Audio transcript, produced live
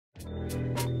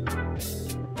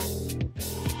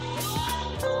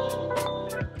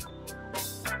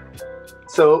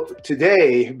So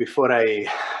today, before I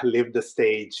leave the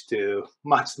stage to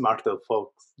much smarter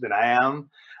folks than I am,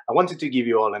 I wanted to give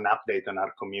you all an update on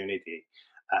our community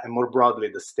and more broadly,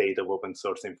 the state of open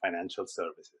source in financial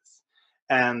services.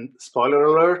 And spoiler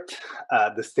alert,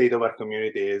 the state of our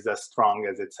community is as strong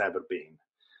as it's ever been.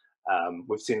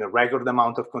 We've seen a record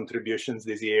amount of contributions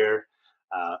this year,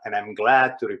 and I'm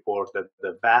glad to report that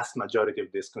the vast majority of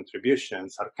these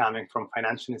contributions are coming from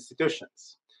financial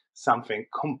institutions, something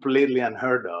completely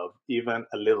unheard of even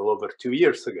a little over 2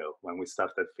 years ago when we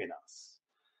started FINOS.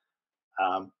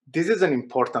 This is an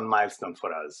important milestone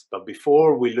for us, but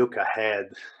before we look ahead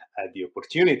at the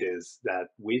opportunities that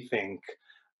we think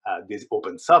this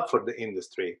opens up for the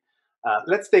industry,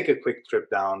 let's take a quick trip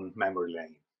down memory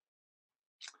lane.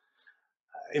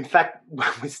 In fact, when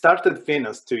we started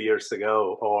FINOS 2 years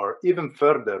ago, or even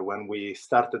further when we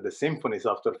started the Symphony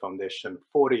Software Foundation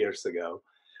 4 years ago,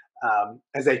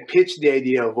 as I pitched the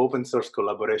idea of open source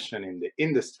collaboration in the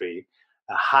industry,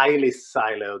 a highly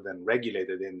siloed and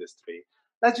regulated industry,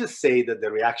 let's just say that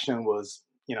the reaction was,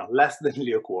 less than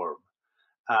lukewarm.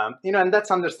 And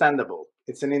that's understandable.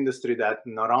 It's an industry that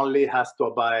not only has to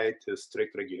abide to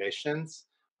strict regulations,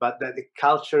 but that it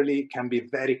culturally can be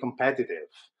very competitive,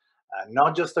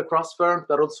 not just across firms,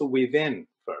 but also within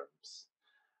firms.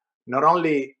 Not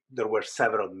only there were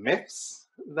several myths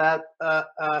that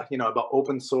about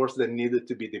open source that needed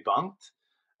to be debunked,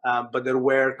 but there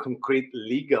were concrete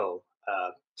legal,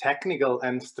 technical,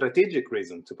 and strategic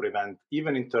reasons to prevent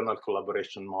even internal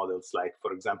collaboration models like,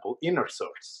 for example, inner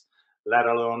source, let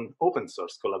alone open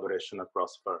source collaboration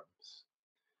across firms.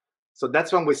 So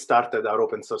that's when we started our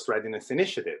open source readiness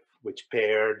initiative, which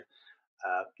paired,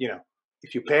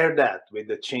 if you pair that with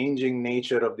the changing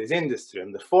nature of this industry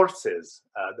and the forces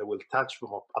that we'll touch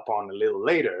upon a little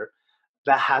later,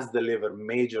 that has delivered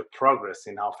major progress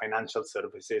in how financial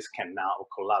services can now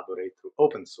collaborate through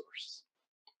open source.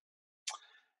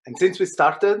 And since we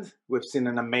started, we've seen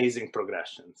an amazing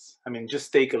progressions. I mean,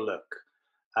 just take a look.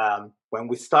 When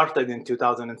we started in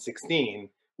 2016,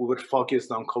 we were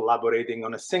focused on collaborating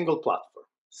on a single platform,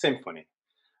 Symphony.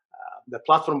 The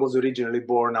platform was originally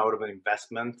born out of an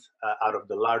investment out of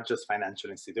the largest financial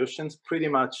institutions, pretty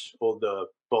much all the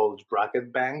bulge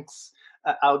bracket banks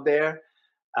out there,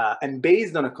 and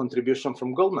based on a contribution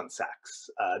from Goldman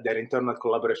Sachs, their internal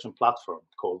collaboration platform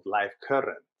called Live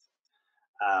Current.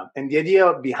 And the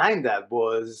idea behind that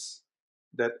was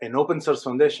that an open source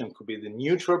foundation could be the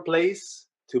neutral place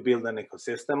to build an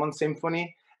ecosystem on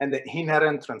Symphony, and the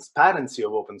inherent transparency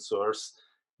of open source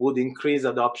would increase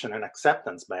adoption and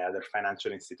acceptance by other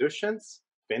financial institutions,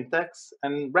 fintechs,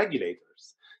 and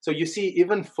regulators. So you see,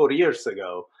 even 4 years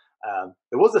ago,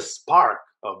 there was a spark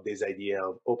of this idea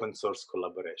of open source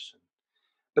collaboration.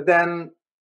 But then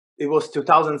it was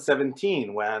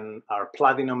 2017 when our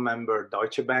platinum member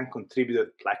Deutsche Bank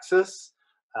contributed Plexus,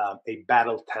 a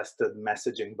battle-tested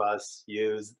messaging bus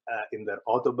used in their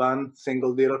Autobahn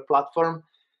single dealer platform.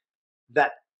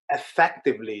 That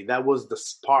effectively, that was the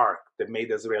spark that made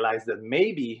us realize that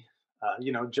maybe,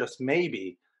 just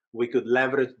maybe, we could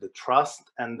leverage the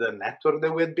trust and the network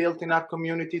that we had built in our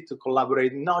community to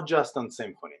collaborate not just on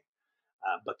Symphony,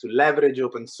 but to leverage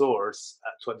open source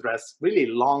to address really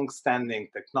long-standing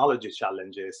technology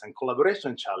challenges and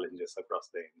collaboration challenges across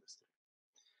the industry.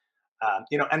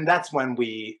 And that's when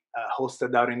we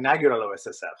hosted our inaugural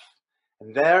OSSF.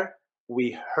 And there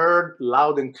we heard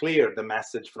loud and clear the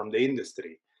message from the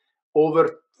industry.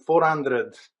 Over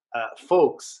 400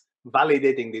 folks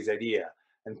validating this idea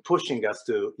and pushing us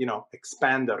to,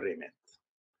 expand our remit.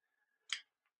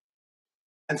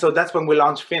 And so that's when we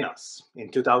launched FINOS. In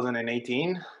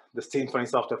 2018, the Symphony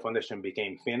Software Foundation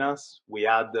became FINOS. We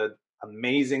added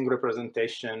amazing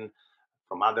representation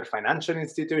from other financial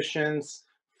institutions,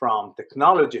 from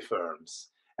technology firms.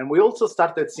 And we also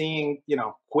started seeing,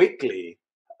 quickly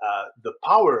the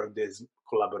power of this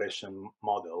collaboration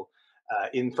model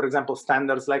in, for example,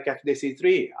 standards like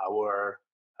FDC3, our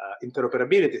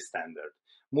interoperability standard,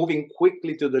 moving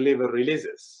quickly to deliver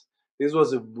releases. This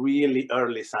was a really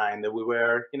early sign that we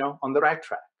were, on the right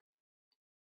track.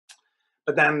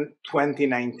 But then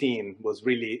 2019 was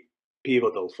really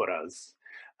pivotal for us.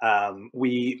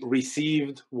 We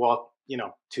received what,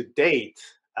 to date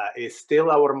is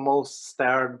still our most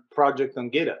starred project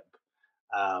on GitHub.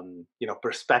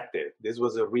 Perspective. This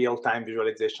was a real-time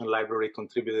visualization library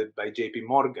contributed by JP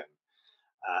Morgan.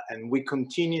 And we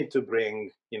continue to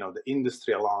bring, the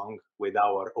industry along with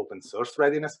our open source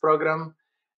readiness program.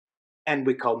 And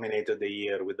we culminated the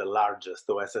year with the largest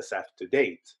OSSF to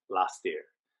date last year.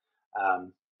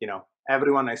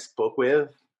 everyone I spoke with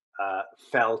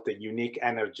felt a unique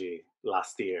energy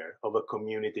last year of a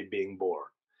community being born.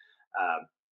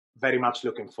 Very much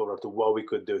looking forward to what we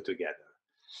could do together.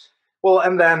 Well,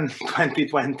 and then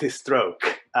 2020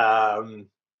 stroke. The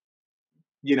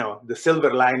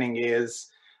silver lining is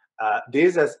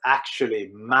this has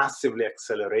actually massively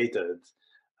accelerated.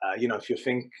 If you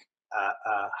think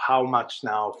how much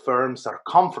now firms are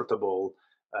comfortable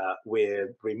with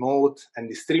remote and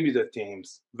distributed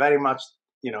teams, very much,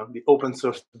 the open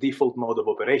source default mode of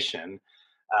operation.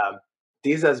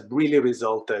 This has really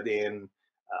resulted in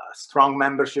strong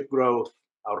membership growth.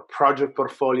 Our project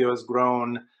portfolio has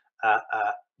grown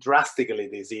drastically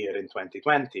this year in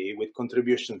 2020 with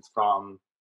contributions from,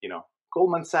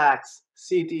 Goldman Sachs,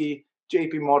 Citi,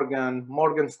 JP Morgan,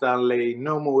 Morgan Stanley,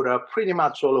 Nomura, pretty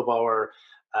much all of our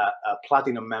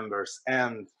platinum members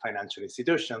and financial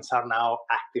institutions are now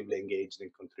actively engaged in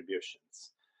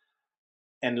contributions.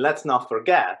 And let's not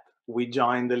forget, we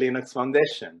joined the Linux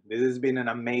Foundation. This has been an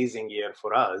amazing year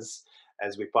for us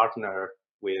as we partner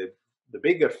with the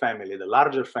bigger family, the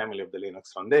larger family of the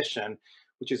Linux Foundation,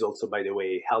 which is also, by the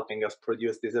way, helping us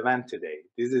produce this event today.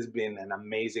 This has been an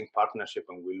amazing partnership,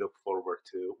 and we look forward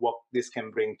to what this can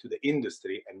bring to the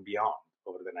industry and beyond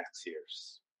over the next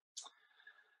years.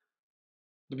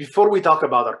 Before we talk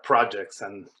about our projects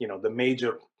and the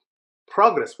major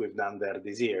progress we've done there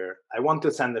this year, I want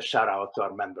to send a shout out to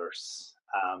our members.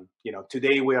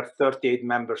 Today we are 38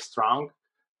 members strong,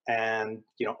 and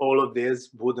all of this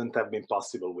wouldn't have been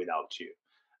possible without you.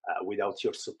 Without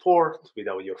your support,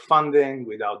 without your funding,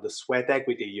 without the sweat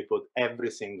equity you put every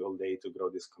single day to grow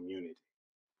this community.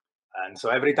 And so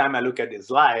every time I look at this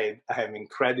slide, I am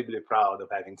incredibly proud of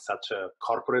having such a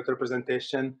corporate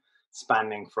representation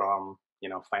spanning from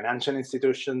financial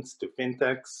institutions to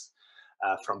fintechs,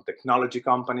 from technology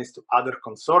companies to other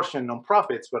consortium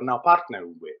nonprofits we're now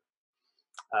partnering with.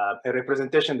 A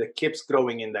representation that keeps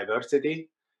growing in diversity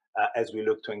as we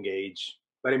look to engage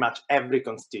very much every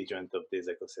constituent of this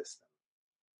ecosystem.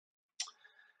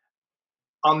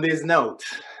 On this note,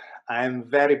 I am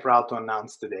very proud to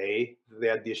announce today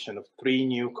the addition of 3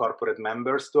 new corporate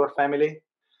members to our family.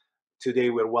 Today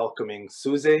we're welcoming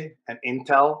SUSE and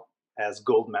Intel as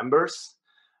gold members.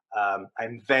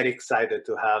 I'm very excited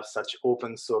to have such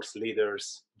open source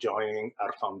leaders joining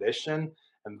our foundation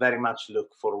and very much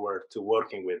look forward to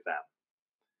working with them.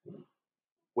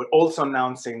 We're also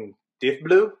announcing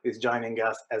DiffBlue is joining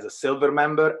us as a silver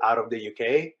member out of the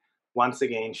UK, once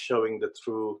again showing the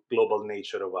true global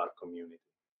nature of our community.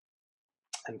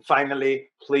 And finally,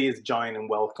 please join in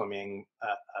welcoming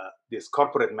these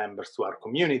corporate members to our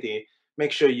community.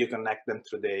 Make sure you connect them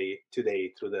today through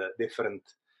the different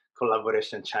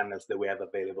collaboration channels that we have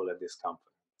available at this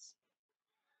conference.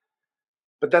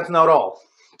 But that's not all.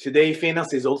 Today,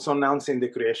 FINOS is also announcing the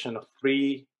creation of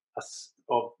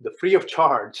the free of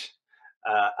charge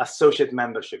associate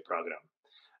membership program.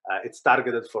 It's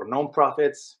targeted for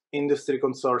nonprofits, industry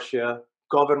consortia,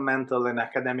 governmental and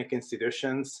academic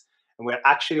institutions, and we're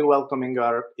actually welcoming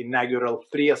our inaugural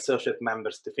 3 associate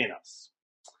members to FINOS.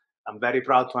 I'm very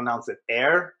proud to announce that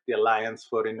AIR, the Alliance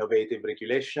for Innovative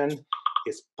Regulation,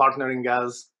 is partnering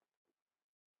us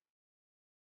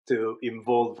to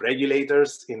involve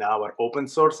regulators in our open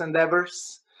source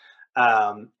endeavors.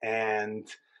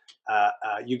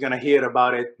 You're going to hear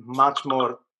about it much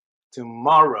more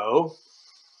tomorrow,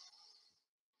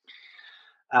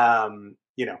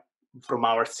 from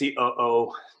our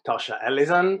COO, Tosha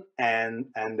Ellison, and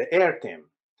the AIR team.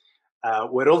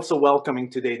 We're also welcoming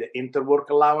today the Interwork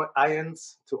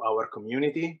Alliance to our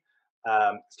community,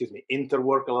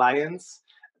 Interwork Alliance,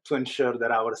 to ensure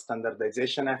that our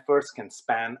standardization efforts can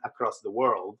span across the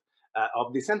world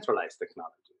of decentralized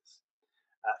technologies.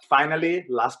 Finally,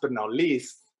 last but not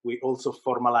least, we also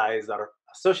formalized our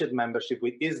associate membership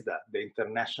with ISDA, the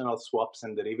International Swaps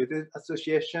and Derivatives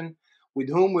Association, with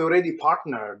whom we already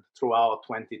partnered throughout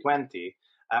 2020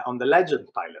 on the Legend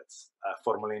pilots,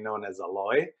 formerly known as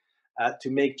Alloy, to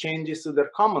make changes to their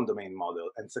common domain model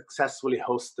and successfully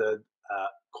hosted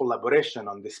collaboration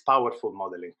on this powerful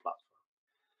modeling platform.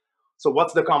 So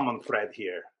what's the common thread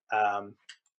here?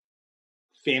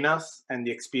 FINOS and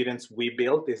the experience we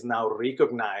built is now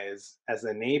recognized as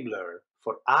an enabler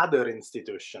for other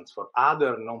institutions, for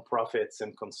other nonprofits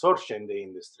and consortia in the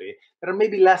industry that are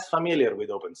maybe less familiar with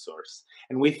open source.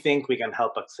 And we think we can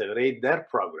help accelerate their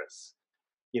progress.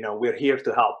 We're here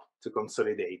to help, to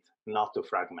consolidate, not to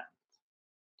fragment.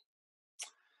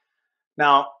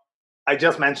 Now, I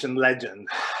just mentioned Legend.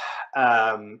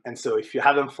 And so if you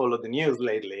haven't followed the news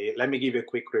lately, let me give you a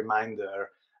quick reminder.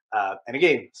 And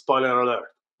again, spoiler alert,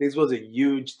 This was a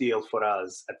huge deal for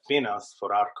us at FINOS,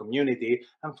 for our community,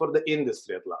 and for the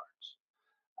industry at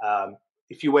large.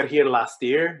 If you were here last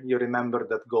year, you remember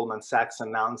that Goldman Sachs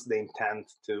announced the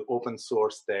intent to open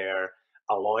source their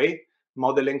Alloy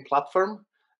modeling platform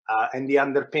and the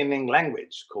underpinning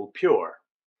language called Pure.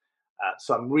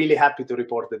 So I'm really happy to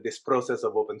report that this process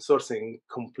of open sourcing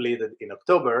completed in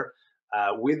October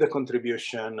with the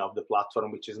contribution of the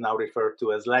platform, which is now referred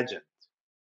to as Legend.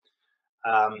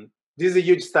 This is a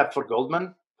huge step for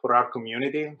Goldman, for our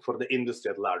community, for the industry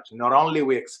at large. Not only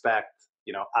we expect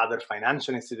other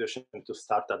financial institutions to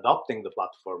start adopting the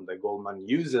platform that Goldman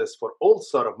uses for all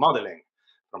sort of modeling,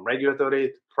 from regulatory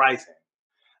to pricing.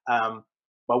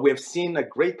 But we have seen a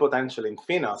great potential in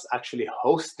FINOS actually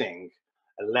hosting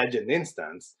a Legend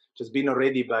instance, which has been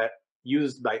already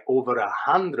used by over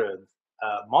 100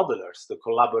 modelers to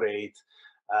collaborate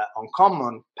on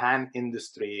common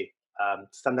pan-industry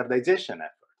standardization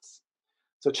efforts.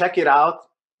 So check it out,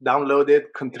 download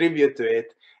it, contribute to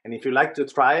it, and if you like to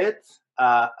try it,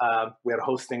 we are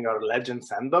hosting our Legend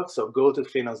sandbox, so go to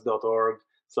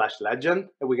finos.org/legend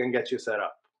and we can get you set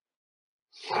up.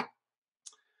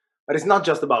 But it's not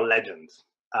just about Legend.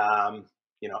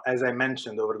 As I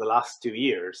mentioned, over the last 2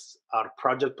 years, our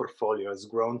project portfolio has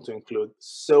grown to include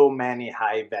so many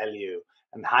high value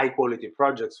and high quality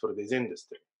projects for this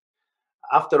industry.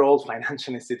 After all,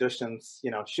 financial institutions,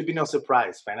 should be no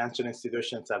surprise. Financial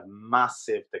institutions have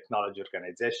massive technology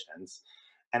organizations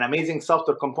and amazing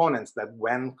software components that,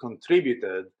 when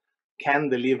contributed, can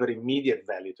deliver immediate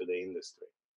value to the industry.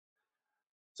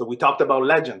 So we talked about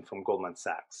Legend from Goldman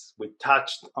Sachs. We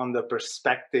touched on the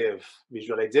Perspective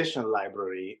visualization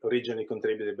library originally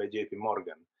contributed by JP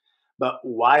Morgan. But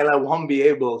while I won't be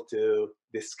able to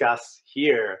discuss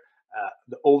here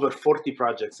the over 40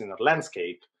 projects in our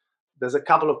landscape, there's a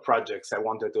couple of projects I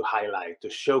wanted to highlight to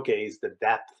showcase the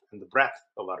depth and the breadth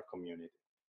of our community.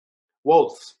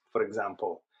 Waltz, for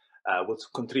example, was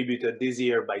contributed this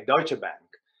year by Deutsche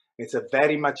Bank. It's a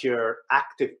very mature,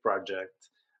 active project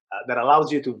that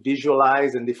allows you to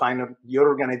visualize and define your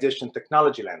organization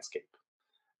technology landscape.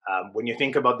 When you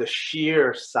think about the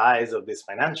sheer size of these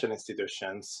financial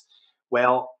institutions,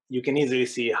 well, you can easily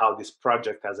see how this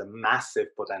project has a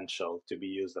massive potential to be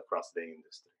used across the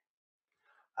industry.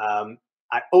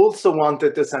 I also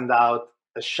wanted to send out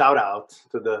a shout out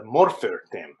to the Morpher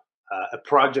team, a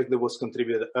project that was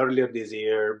contributed earlier this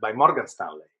year by Morgan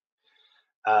Stanley.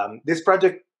 This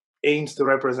project aims to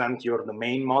represent your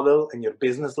domain model and your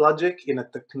business logic in a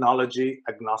technology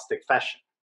agnostic fashion.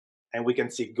 And we can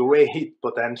see great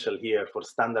potential here for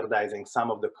standardizing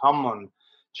some of the common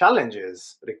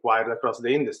challenges required across the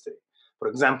industry. For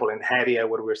example, an area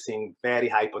where we're seeing very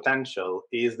high potential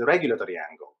is the regulatory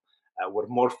angle, where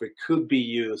Morpher could be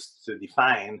used to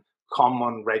define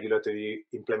common regulatory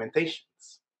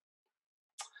implementations.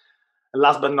 And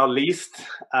last but not least,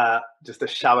 just a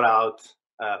shout out,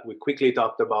 we quickly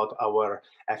talked about our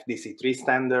FDC3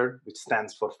 standard, which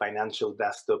stands for Financial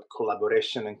Desktop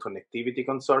Collaboration and Connectivity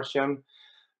Consortium.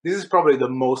 This is probably the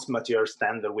most mature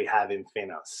standard we have in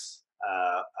FINOS.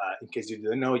 In case you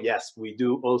didn't know, yes, we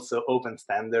do also open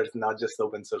standards, not just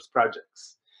open source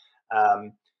projects.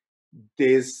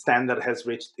 This standard has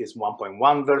reached its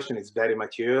 1.1 version, it's very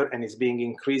mature, and is being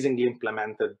increasingly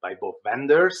implemented by both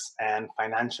vendors and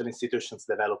financial institutions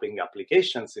developing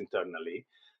applications internally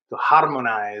to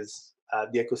harmonize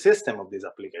the ecosystem of these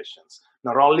applications,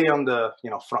 not only on the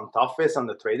front office, on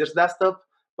the trader's desktop,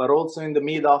 but also in the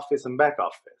mid office and back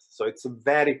office. So it's a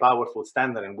very powerful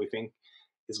standard, and we think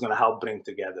it's going to help bring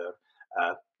together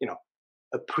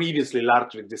a previously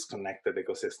largely disconnected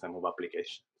ecosystem of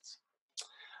applications.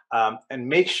 And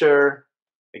make sure,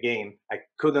 again, I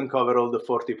couldn't cover all the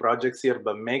 40 projects here,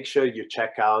 but make sure you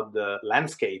check out the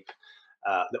landscape,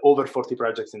 the over 40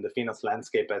 projects in the FINOS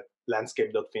landscape at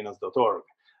landscape.finos.org.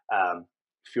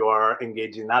 If you are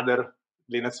engaged in other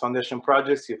Linux Foundation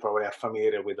projects, you probably are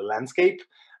familiar with the landscape.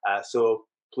 So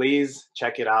please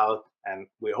check it out, and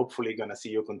we're hopefully going to see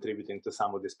you contributing to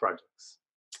some of these projects.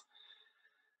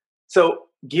 So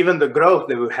given the growth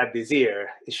that we've had this year,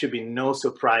 it should be no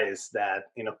surprise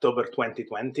that in October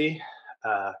 2020,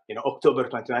 October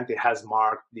 2020 has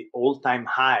marked the all-time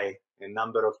high in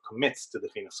number of commits to the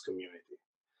FINOS community.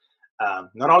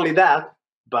 Not only that,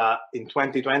 but in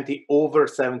 2020, over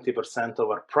 70% of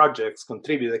our projects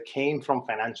contributed came from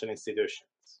financial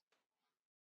institutions.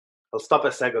 I'll stop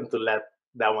a second to let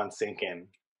that one sink in.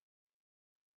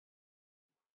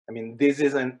 I mean, this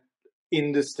is an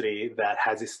industry that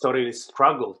has historically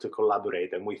struggled to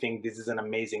collaborate, and we think this is an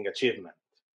amazing achievement.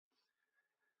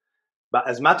 But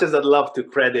as much as I'd love to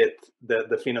credit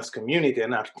the FINOS community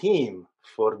and our team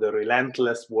for the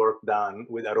relentless work done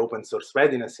with our open source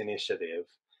readiness initiative,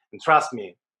 and trust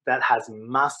me, that has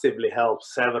massively helped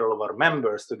several of our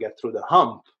members to get through the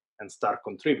hump and start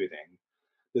contributing.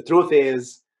 The truth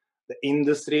is, the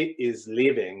industry is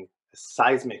living a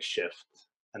seismic shift,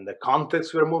 and the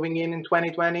context we're moving in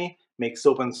 2020 makes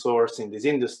open source in this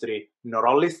industry not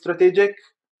only strategic,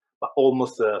 but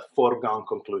almost a foregone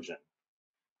conclusion.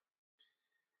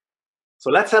 So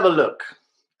let's have a look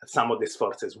at some of these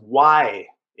forces. Why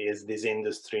is this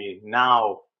industry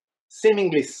now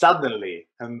seemingly suddenly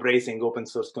embracing open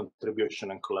source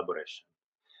contribution and collaboration?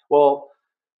 Well,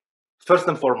 first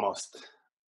and foremost,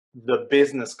 the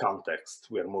business context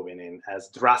we're moving in has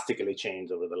drastically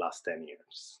changed over the last 10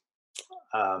 years.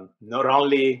 Not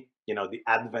only, the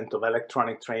advent of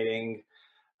electronic trading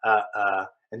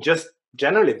and just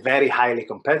generally very highly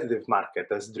competitive market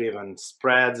has driven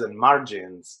spreads and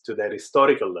margins to their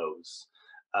historical lows,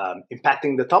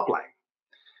 impacting the top line.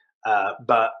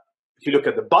 But if you look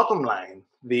at the bottom line,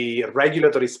 the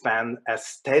regulatory spend has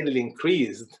steadily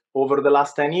increased over the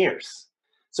last 10 years.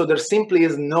 So there simply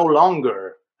is no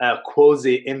longer a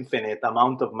quasi-infinite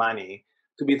amount of money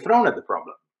to be thrown at the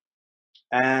problem.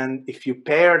 And if you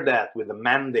pair that with a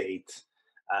mandate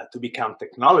to become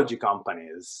technology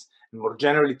companies, and more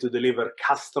generally to deliver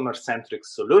customer-centric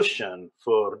solution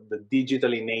for the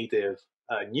digitally native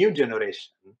new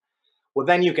generation, well,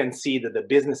 then you can see that the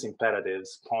business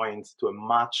imperatives point to a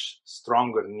much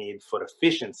stronger need for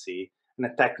efficiency and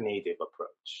a tech-native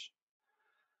approach.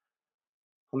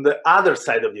 On the other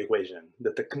side of the equation,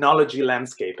 the technology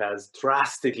landscape has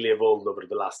drastically evolved over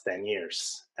the last 10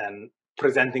 years and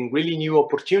presenting really new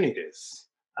opportunities.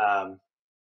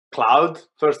 Cloud,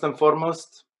 first and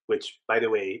foremost, which, by the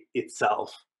way,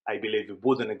 itself, I believe,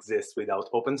 wouldn't exist without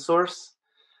open source,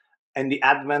 and the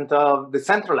advent of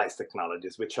decentralized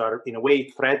technologies, which are, in a way,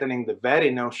 threatening the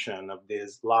very notion of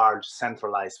these large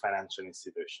centralized financial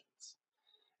institutions.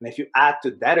 And if you add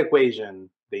to that equation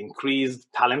the increased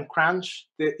talent crunch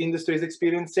the industry is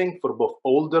experiencing for both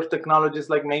older technologies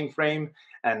like mainframe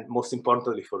and, most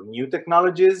importantly, for new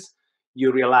technologies,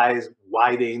 you realize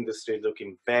why the industry is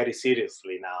looking very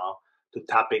seriously now to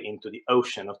tap into the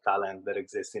ocean of talent that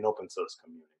exists in open source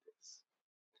communities.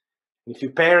 And if you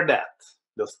pair that,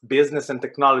 those business and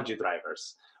technology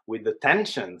drivers, with the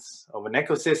tensions of an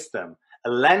ecosystem, a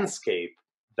landscape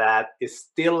that is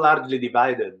still largely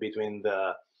divided between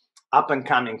the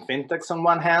up-and-coming fintechs on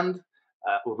one hand,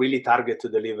 who really target to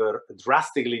deliver a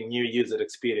drastically new user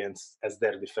experience as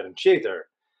their differentiator,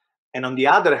 and on the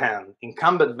other hand,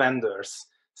 incumbent vendors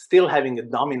still having a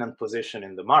dominant position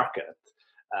in the market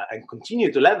and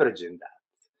continue to leverage in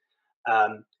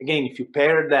that. Again, if you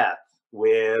pair that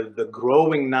with the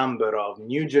growing number of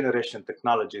new generation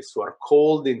technologies who are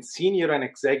called in senior and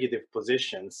executive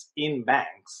positions in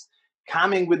banks,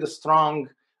 coming with a strong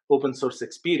open source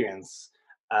experience,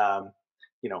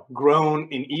 grown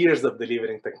in years of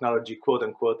delivering technology, quote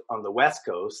unquote, on the West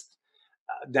Coast,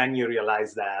 then you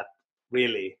realize that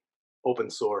really open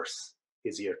source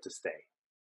is here to stay.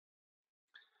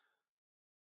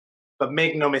 But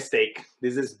make no mistake,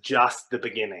 this is just the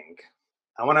beginning.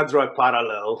 I want to draw a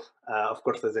parallel, of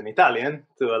course, as an Italian,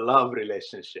 to a love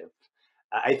relationship.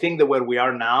 I think that where we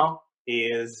are now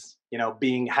is,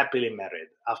 being happily married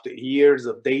after years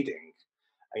of dating,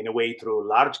 in a way through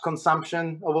large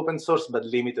consumption of open source, but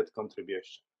limited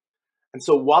contribution. And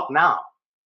so what now?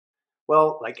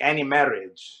 Well, like any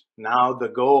marriage, now the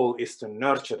goal is to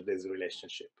nurture this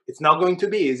relationship. It's not going to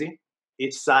be easy.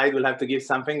 Each side will have to give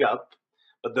something up,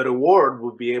 but the reward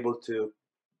will be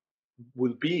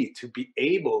to be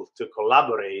able to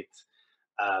collaborate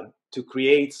to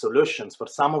create solutions for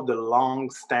some of the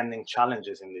long-standing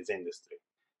challenges in this industry.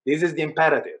 This is the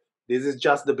imperative. This is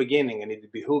just the beginning, and it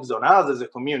behooves on us as a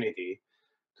community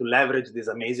to leverage this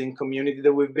amazing community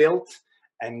that we've built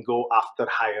and go after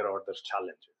higher order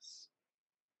challenges.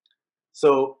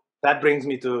 So that brings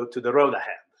me to the road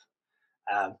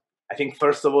ahead. I think,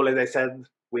 first of all, as I said,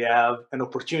 we have an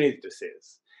opportunity to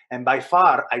seize. And by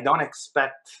far, I don't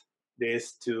expect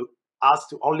this to us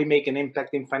to only make an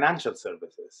impact in financial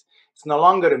services. It's no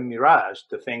longer a mirage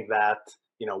to think that,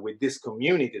 with this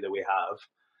community that we have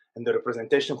and the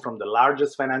representation from the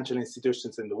largest financial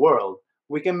institutions in the world,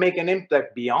 we can make an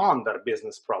impact beyond our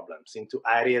business problems into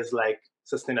areas like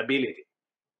sustainability,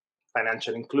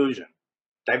 financial inclusion,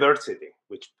 diversity,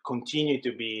 which continue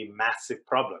to be massive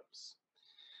problems.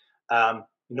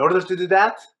 In order to do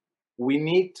that, we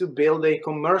need to build a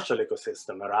commercial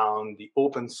ecosystem around the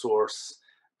open source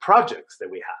projects that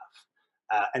we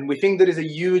have. And we think there is a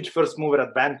huge first mover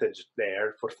advantage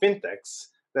there for fintechs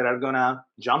that are going to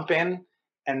jump in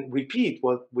and repeat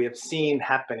what we have seen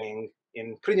happening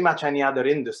in pretty much any other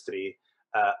industry,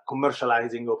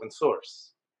 commercializing open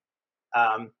source.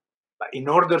 But in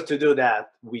order to do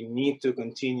that, we need to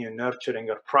continue nurturing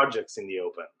our projects in the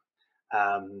open.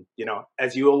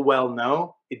 As you all well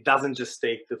know, it doesn't just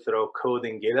take to throw code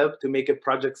in GitHub to make a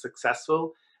project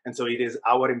successful. And so it is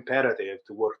our imperative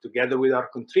to work together with our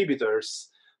contributors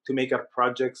to make our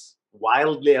projects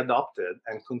widely adopted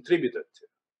and contributed to.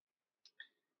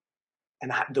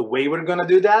 And the way we're going to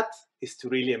do that is to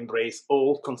really embrace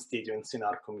all constituents in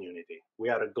our community. We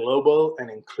are a global and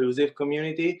inclusive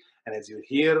community. And as you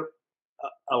hear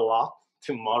a lot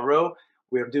tomorrow,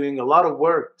 we're doing a lot of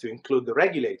work to include the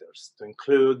regulators, to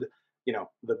include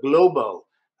the global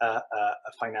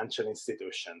financial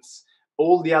institutions,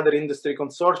 all the other industry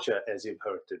consortia, as you've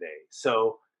heard today.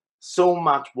 So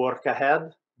much work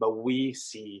ahead, but we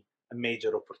see a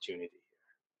major opportunity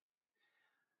here.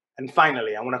 And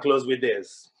finally, I want to close with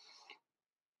this.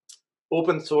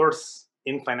 Open source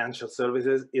in financial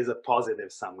services is a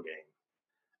positive sum game.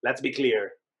 Let's be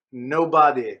clear,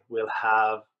 nobody will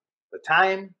have the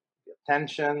time, the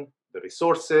attention, the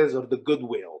resources, or the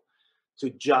goodwill to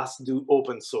just do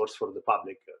open source for the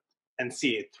public good and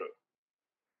see it through.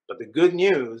 But the good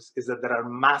news is that there are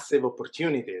massive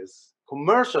opportunities,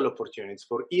 commercial opportunities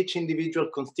for each individual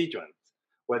constituent,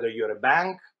 whether you're a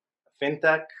bank, a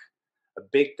fintech, a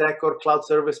big tech or cloud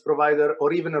service provider,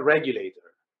 or even a regulator.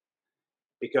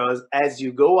 Because as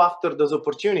you go after those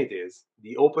opportunities,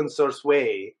 the open source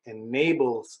way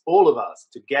enables all of us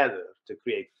together to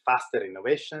create faster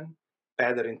innovation,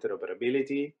 better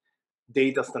interoperability,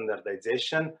 data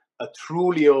standardization, a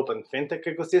truly open fintech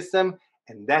ecosystem,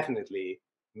 and definitely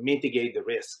mitigate the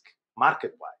risk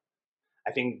market-wide.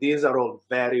 I think these are all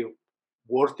very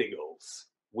worthy goals,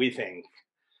 we think.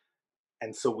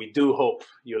 And so we do hope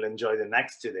you'll enjoy the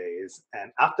next 2 days.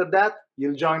 And after that,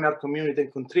 you'll join our community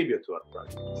and contribute to our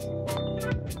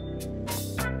projects.